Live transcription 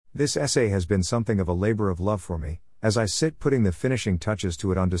This essay has been something of a labor of love for me. As I sit putting the finishing touches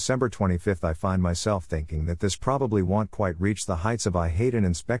to it on December 25th, I find myself thinking that this probably won't quite reach the heights of I hate an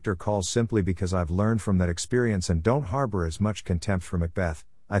inspector calls simply because I've learned from that experience and don't harbor as much contempt for Macbeth.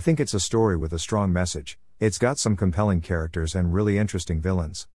 I think it's a story with a strong message. It's got some compelling characters and really interesting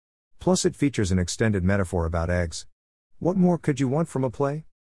villains. Plus it features an extended metaphor about eggs. What more could you want from a play?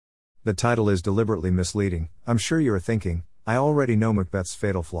 The title is deliberately misleading. I'm sure you're thinking, I already know Macbeth's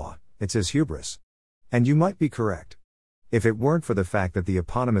fatal flaw. It's his hubris. And you might be correct. If it weren't for the fact that the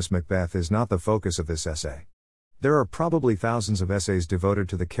eponymous Macbeth is not the focus of this essay. There are probably thousands of essays devoted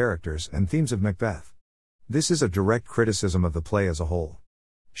to the characters and themes of Macbeth. This is a direct criticism of the play as a whole.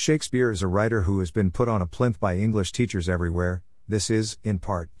 Shakespeare is a writer who has been put on a plinth by English teachers everywhere. This is, in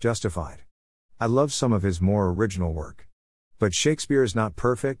part, justified. I love some of his more original work. But Shakespeare is not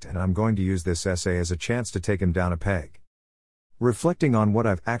perfect, and I'm going to use this essay as a chance to take him down a peg. Reflecting on what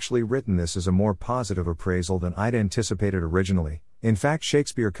I've actually written, this is a more positive appraisal than I'd anticipated originally. In fact,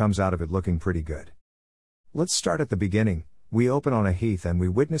 Shakespeare comes out of it looking pretty good. Let's start at the beginning. We open on a heath and we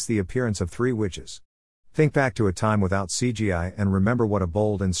witness the appearance of three witches. Think back to a time without CGI and remember what a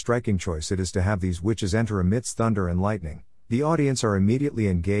bold and striking choice it is to have these witches enter amidst thunder and lightning. The audience are immediately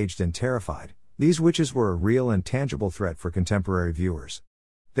engaged and terrified. These witches were a real and tangible threat for contemporary viewers.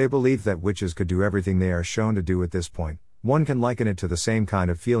 They believed that witches could do everything they are shown to do at this point. One can liken it to the same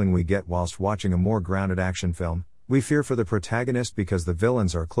kind of feeling we get whilst watching a more grounded action film. We fear for the protagonist because the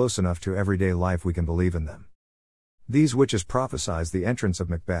villains are close enough to everyday life we can believe in them. These witches prophesize the entrance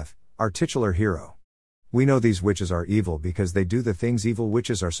of Macbeth, our titular hero. We know these witches are evil because they do the things evil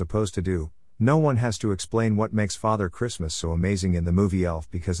witches are supposed to do. No one has to explain what makes Father Christmas so amazing in the movie Elf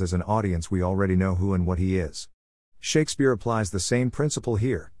because as an audience we already know who and what he is. Shakespeare applies the same principle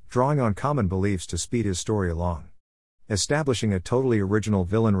here, drawing on common beliefs to speed his story along. Establishing a totally original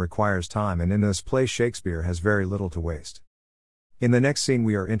villain requires time, and in this play Shakespeare has very little to waste. In the next scene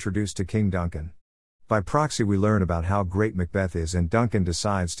we are introduced to King Duncan. By proxy we learn about how great Macbeth is, and Duncan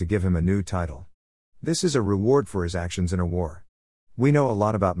decides to give him a new title. This is a reward for his actions in a war. We know a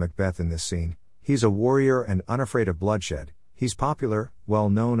lot about Macbeth in this scene. He's a warrior and unafraid of bloodshed. He's popular, well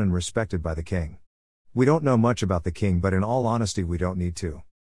known and respected by the king. We don't know much about the king, but in all honesty we don't need to.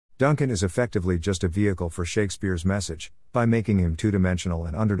 Duncan is effectively just a vehicle for Shakespeare's message. By making him two-dimensional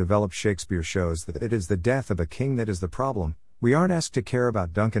and underdeveloped, Shakespeare shows that it is the death of a king that is the problem. We aren't asked to care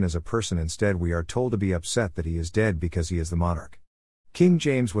about Duncan as a person. Instead we are told to be upset that he is dead because he is the monarch. King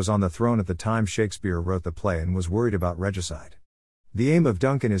James was on the throne at the time Shakespeare wrote the play and was worried about regicide. The aim of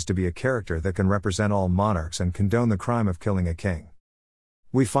Duncan is to be a character that can represent all monarchs and condone the crime of killing a king.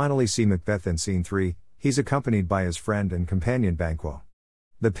 We finally see Macbeth in scene 3. He's accompanied by his friend and companion Banquo.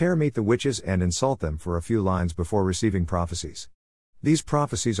 The pair meet the witches and insult them for a few lines before receiving prophecies. These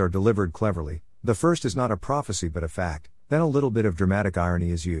prophecies are delivered cleverly. The first is not a prophecy but a fact, then a little bit of dramatic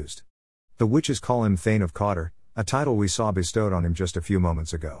irony is used. The witches call him Thane of Cawdor, a title we saw bestowed on him just a few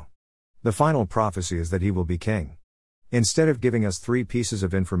moments ago. The final prophecy is that he will be king. Instead of giving us three pieces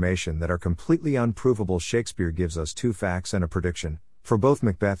of information that are completely unprovable, Shakespeare gives us two facts and a prediction. For both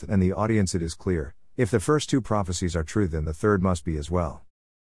Macbeth and the audience it is clear, if the first two prophecies are true then the third must be as well.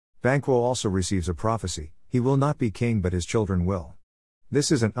 Banquo also receives a prophecy. He will not be king but his children will.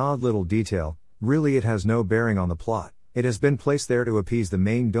 This is an odd little detail. Really it has no bearing on the plot. It has been placed there to appease the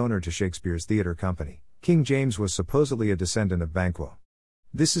main donor to Shakespeare's theatre company. King James was supposedly a descendant of Banquo.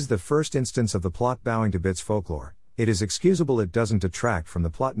 This is the first instance of the plot bowing to Bit's folklore. It is excusable, it doesn't detract from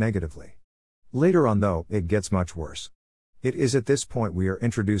the plot negatively. Later on though, it gets much worse. It is at this point we are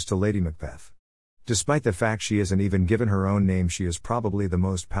introduced to Lady Macbeth. Despite the fact she isn't even given her own name, she is probably the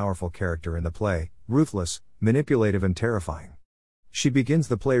most powerful character in the play, ruthless, manipulative and terrifying. She begins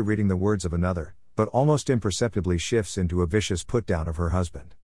the play reading the words of another, but almost imperceptibly shifts into a vicious put-down of her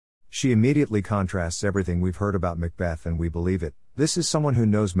husband. She immediately contrasts everything we've heard about Macbeth and we believe it. This is someone who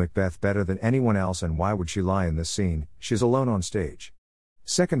knows Macbeth better than anyone else, and why would she lie in this scene? She's alone on stage.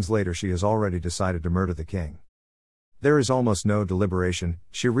 Seconds later she has already decided to murder the king. There is almost no deliberation.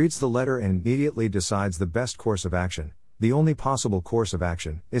 She reads the letter and immediately decides the best course of action. The only possible course of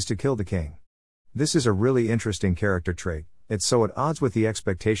action is to kill the king. This is a really interesting character trait. It's so at odds with the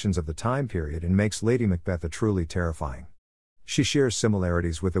expectations of the time period and makes Lady Macbeth a truly terrifying. She shares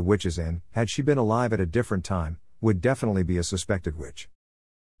similarities with the witches and, had she been alive at a different time, would definitely be a suspected witch.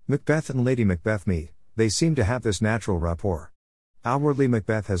 Macbeth and Lady Macbeth meet. They seem to have this natural rapport. Outwardly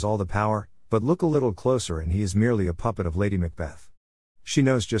Macbeth has all the power, but look a little closer and he is merely a puppet of Lady Macbeth. She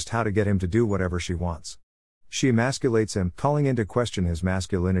knows just how to get him to do whatever she wants. She emasculates him, calling into question his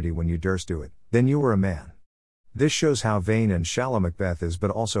masculinity. When you durst do it, then you were a man. This shows how vain and shallow Macbeth is,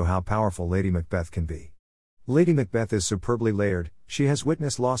 but also how powerful Lady Macbeth can be. Lady Macbeth is superbly layered. She has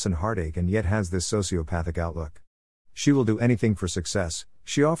witnessed loss and heartache and yet has this sociopathic outlook. She will do anything for success.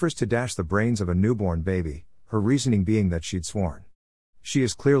 She offers to dash the brains of a newborn baby, her reasoning being that she'd sworn. She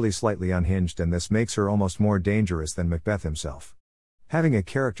is clearly slightly unhinged, and this makes her almost more dangerous than Macbeth himself. Having a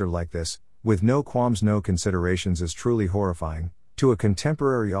character like this, with no qualms, no considerations, is truly horrifying. To a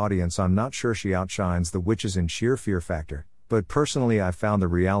contemporary audience, I'm not sure she outshines the witches in sheer fear factor, but personally I found the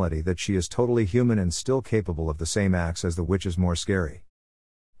reality that she is totally human and still capable of the same acts as the witches more scary.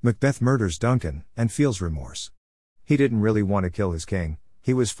 Macbeth murders Duncan, and feels remorse. He didn't really want to kill his king,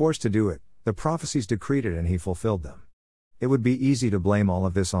 he was forced to do it, the prophecies decreed it and he fulfilled them. It would be easy to blame all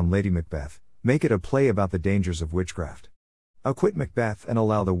of this on Lady Macbeth, make it a play about the dangers of witchcraft. Acquit Macbeth and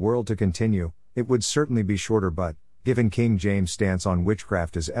allow the world to continue. It would certainly be shorter, but, given King James' stance on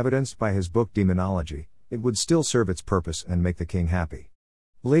witchcraft as evidenced by his book Demonology, it would still serve its purpose and make the king happy.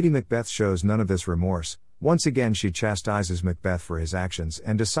 Lady Macbeth shows none of this remorse. Once again she chastises Macbeth for his actions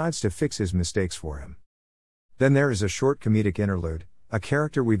and decides to fix his mistakes for him. Then there is a short comedic interlude. A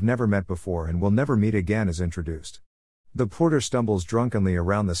character we've never met before and will never meet again is introduced. The porter stumbles drunkenly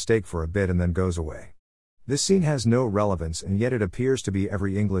around the stake for a bit and then goes away. This scene has no relevance, and yet it appears to be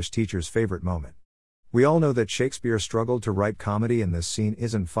every English teacher's favorite moment. We all know that Shakespeare struggled to write comedy and this scene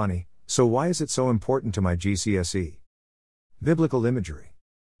isn't funny, so why is it so important to my GCSE? Biblical imagery.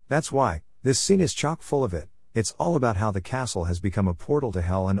 That's why, this scene is chock full of it. It's all about how the castle has become a portal to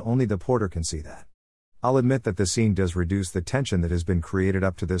hell and only the porter can see that. I'll admit that the scene does reduce the tension that has been created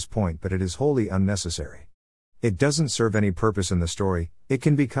up to this point, but it is wholly unnecessary. It doesn't serve any purpose in the story, it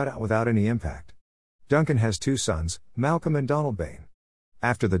can be cut out without any impact. Duncan has two sons, Malcolm and Donalbain.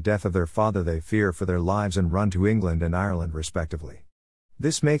 After the death of their father they fear for their lives and run to England and Ireland respectively.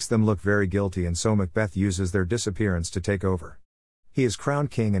 This makes them look very guilty, and so Macbeth uses their disappearance to take over. He is crowned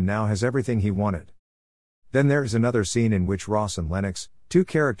king and now has everything he wanted. Then there is another scene in which Ross and Lennox, two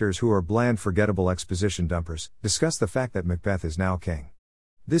characters who are bland forgettable exposition dumpers, discuss the fact that Macbeth is now king.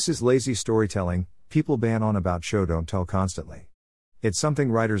 This is lazy storytelling. People ban on about show don't tell constantly. It's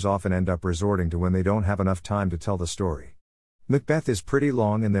something writers often end up resorting to when they don't have enough time to tell the story. Macbeth is pretty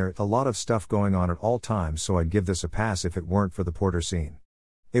long and there's a lot of stuff going on at all times, so I'd give this a pass if it weren't for the porter scene.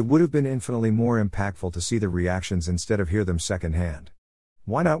 It would have been infinitely more impactful to see the reactions instead of hear them secondhand.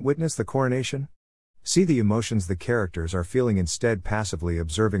 Why not witness the coronation? See the emotions the characters are feeling instead, passively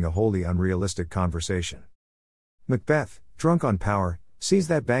observing a wholly unrealistic conversation. Macbeth, drunk on power, sees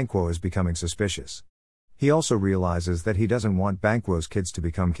that Banquo is becoming suspicious. He also realizes that he doesn't want Banquo's kids to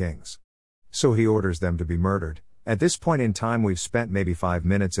become kings. So he orders them to be murdered. At this point in time we've spent maybe 5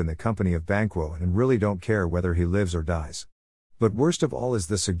 minutes in the company of Banquo and really don't care whether he lives or dies. But worst of all is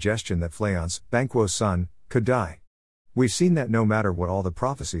the suggestion that Fleance, Banquo's son, could die. We've seen that no matter what, all the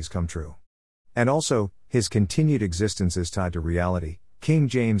prophecies come true. And also, his continued existence is tied to reality. King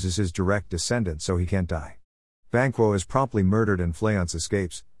James is his direct descendant, so he can't die. Banquo is promptly murdered and Fleance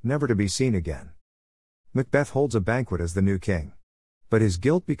escapes, never to be seen again. Macbeth holds a banquet as the new king. But his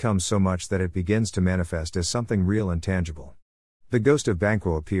guilt becomes so much that it begins to manifest as something real and tangible. The ghost of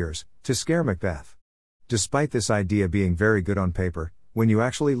Banquo appears, to scare Macbeth. Despite this idea being very good on paper, when you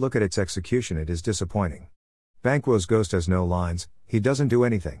actually look at its execution it is disappointing. Banquo's ghost has no lines, he doesn't do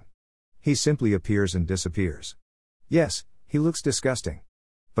anything. He simply appears and disappears. Yes, he looks disgusting.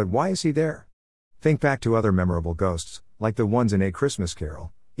 But why is he there? Think back to other memorable ghosts, like the ones in A Christmas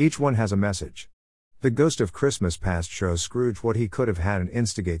Carol. Each one has a message. The Ghost of Christmas Past shows Scrooge what he could have had and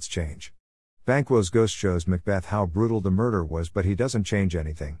instigates change. Banquo's ghost shows Macbeth how brutal the murder was, but he doesn't change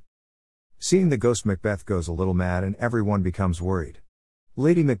anything. Seeing the ghost, Macbeth goes a little mad and everyone becomes worried.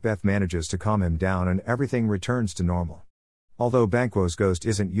 Lady Macbeth manages to calm him down and everything returns to normal. Although Banquo's ghost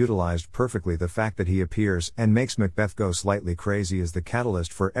isn't utilized perfectly, the fact that he appears and makes Macbeth go slightly crazy is the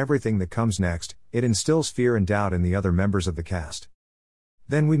catalyst for everything that comes next. It instills fear and doubt in the other members of the cast.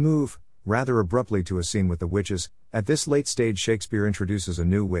 Then we move, rather abruptly, to a scene with the witches. At this late stage Shakespeare introduces a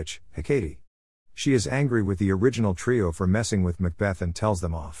new witch, Hecate. She is angry with the original trio for messing with Macbeth and tells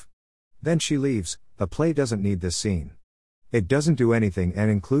them off. Then she leaves. The play doesn't need this scene. It doesn't do anything and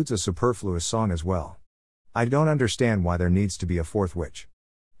includes a superfluous song as well. I don't understand why there needs to be a fourth witch.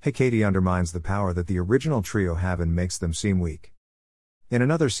 Hecate undermines the power that the original trio have and makes them seem weak. In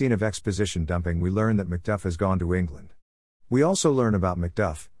another scene of exposition dumping we learn that Macduff has gone to England. We also learn about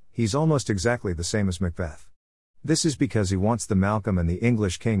Macduff. He's almost exactly the same as Macbeth. This is because he wants the Malcolm and the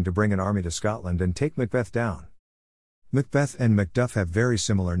English king to bring an army to Scotland and take Macbeth down. Macbeth and Macduff have very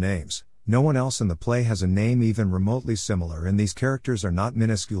similar names. No one else in the play has a name even remotely similar, and these characters are not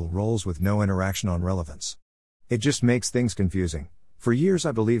minuscule roles with no interaction on relevance. It just makes things confusing. For years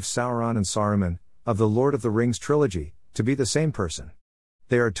I believed Sauron and Saruman, of the Lord of the Rings trilogy, to be the same person.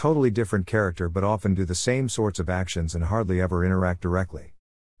 They are a totally different character but often do the same sorts of actions and hardly ever interact directly.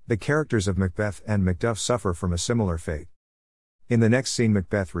 The characters of Macbeth and Macduff suffer from a similar fate. In the next scene,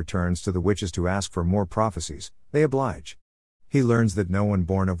 Macbeth returns to the witches to ask for more prophecies. They oblige. He learns that no one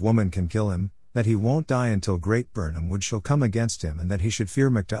born of woman can kill him, that he won't die until Great Birnam Wood shall come against him, and that he should fear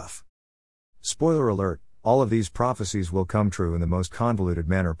Macduff. Spoiler alert, all of these prophecies will come true in the most convoluted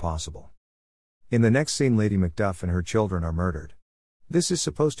manner possible. In the next scene, Lady Macduff and her children are murdered. This is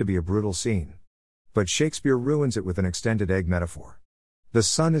supposed to be a brutal scene. But Shakespeare ruins it with an extended egg metaphor. The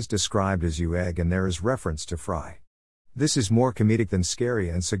sun is described as ewe egg, and there is reference to fry. This is more comedic than scary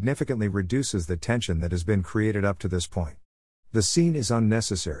and significantly reduces the tension that has been created up to this point. The scene is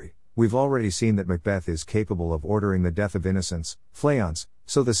unnecessary. We've already seen that Macbeth is capable of ordering the death of innocents, fleance,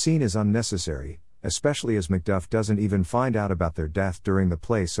 so the scene is unnecessary, especially as Macduff doesn't even find out about their death during the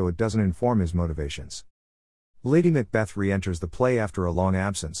play, so it doesn't inform his motivations. Lady Macbeth re-enters the play after a long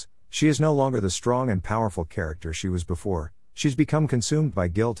absence. She is no longer the strong and powerful character she was before. She's become consumed by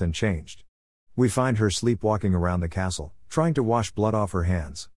guilt and changed. We find her sleepwalking around the castle, trying to wash blood off her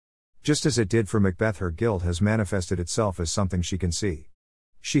hands. Just as it did for Macbeth, her guilt has manifested itself as something she can see.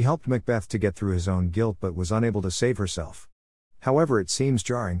 She helped Macbeth to get through his own guilt but was unable to save herself. However, it seems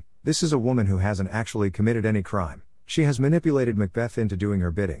jarring. This is a woman who hasn't actually committed any crime. She has manipulated Macbeth into doing her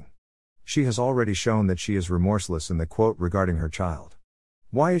bidding. She has already shown that she is remorseless in the quote regarding her child.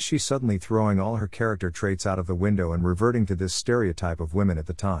 Why is she suddenly throwing all her character traits out of the window and reverting to this stereotype of women at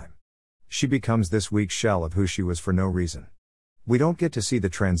the time? She becomes this weak shell of who she was for no reason. We don't get to see the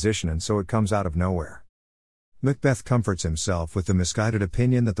transition, and so it comes out of nowhere. Macbeth comforts himself with the misguided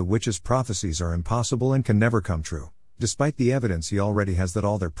opinion that the witches' prophecies are impossible and can never come true, despite the evidence he already has that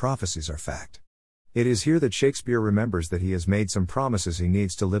all their prophecies are fact. It is here that Shakespeare remembers that he has made some promises he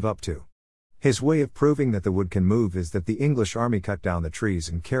needs to live up to. His way of proving that the wood can move is that the English army cut down the trees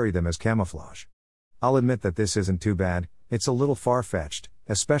and carry them as camouflage. I'll admit that this isn't too bad. It's a little far-fetched,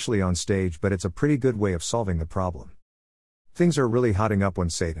 especially on stage, but it's a pretty good way of solving the problem. Things are really hotting up when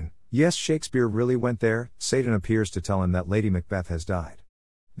Satan, yes, Shakespeare really went there, Satan appears to tell him that Lady Macbeth has died.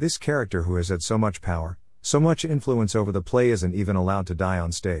 This character who has had so much power, so much influence over the play, isn't even allowed to die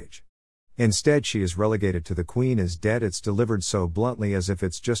on stage. Instead, she is relegated to the Queen is dead. It's delivered so bluntly as if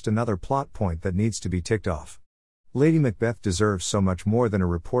it's just another plot point that needs to be ticked off. Lady Macbeth deserves so much more than a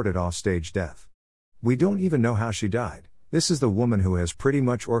reported offstage death. We don't even know how she died. This is the woman who has pretty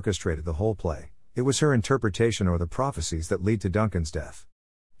much orchestrated the whole play. It was her interpretation or the prophecies that lead to Duncan's death.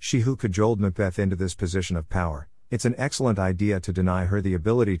 She who cajoled Macbeth into this position of power. It's an excellent idea to deny her the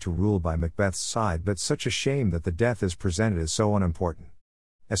ability to rule by Macbeth's side, but such a shame that the death is presented as so unimportant.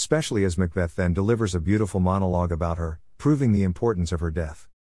 Especially as Macbeth then delivers a beautiful monologue about her, proving the importance of her death.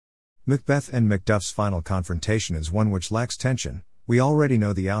 Macbeth and Macduff's final confrontation is one which lacks tension. We already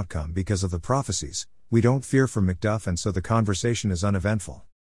know the outcome because of the prophecies. We don't fear for Macduff, and so the conversation is uneventful.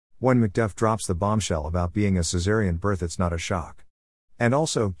 When Macduff drops the bombshell about being a cesarean birth, it's not a shock. And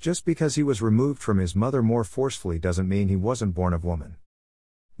also, just because he was removed from his mother more forcefully doesn't mean he wasn't born of woman.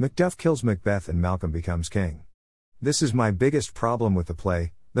 Macduff kills Macbeth and Malcolm becomes king. This is my biggest problem with the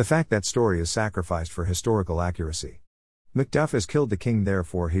play, the fact that story is sacrificed for historical accuracy. Macduff has killed the king,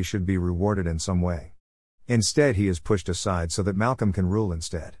 therefore he should be rewarded in some way. Instead, he is pushed aside so that Malcolm can rule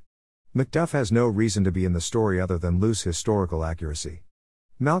instead. Macduff has no reason to be in the story other than loose historical accuracy.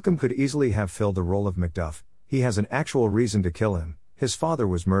 Malcolm could easily have filled the role of Macduff. He has an actual reason to kill him. His father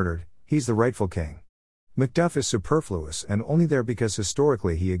was murdered. He's the rightful king. Macduff is superfluous and only there because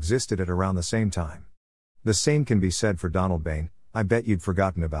historically he existed at around the same time. The same can be said for Donalbain. I bet you'd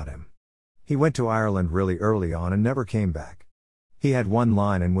forgotten about him. He went to Ireland really early on and never came back. He had one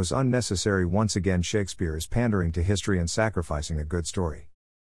line and was unnecessary. Once again, Shakespeare is pandering to history and sacrificing a good story.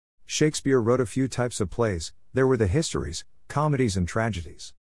 Shakespeare wrote a few types of plays. There were the histories, comedies and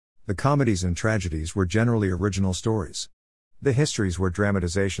tragedies. The comedies and tragedies were generally original stories. The histories were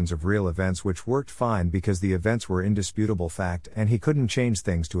dramatizations of real events which worked fine because the events were indisputable fact and he couldn't change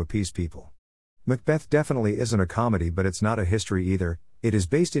things to appease people. Macbeth definitely isn't a comedy, but it's not a history either. It is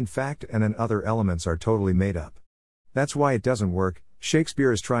based in fact and then other elements are totally made up. That's why it doesn't work.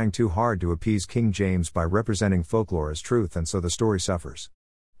 Shakespeare is trying too hard to appease King James by representing folklore as truth, and so the story suffers.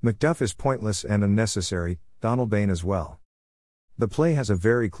 Macduff is pointless and unnecessary, Donalbain as well. The play has a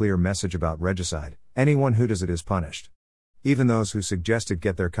very clear message about regicide. Anyone who does it is punished. Even those who suggest it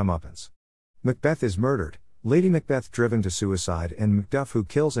get their comeuppance. Macbeth is murdered, Lady Macbeth driven to suicide, and Macduff, who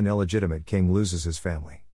kills an illegitimate king, loses his family.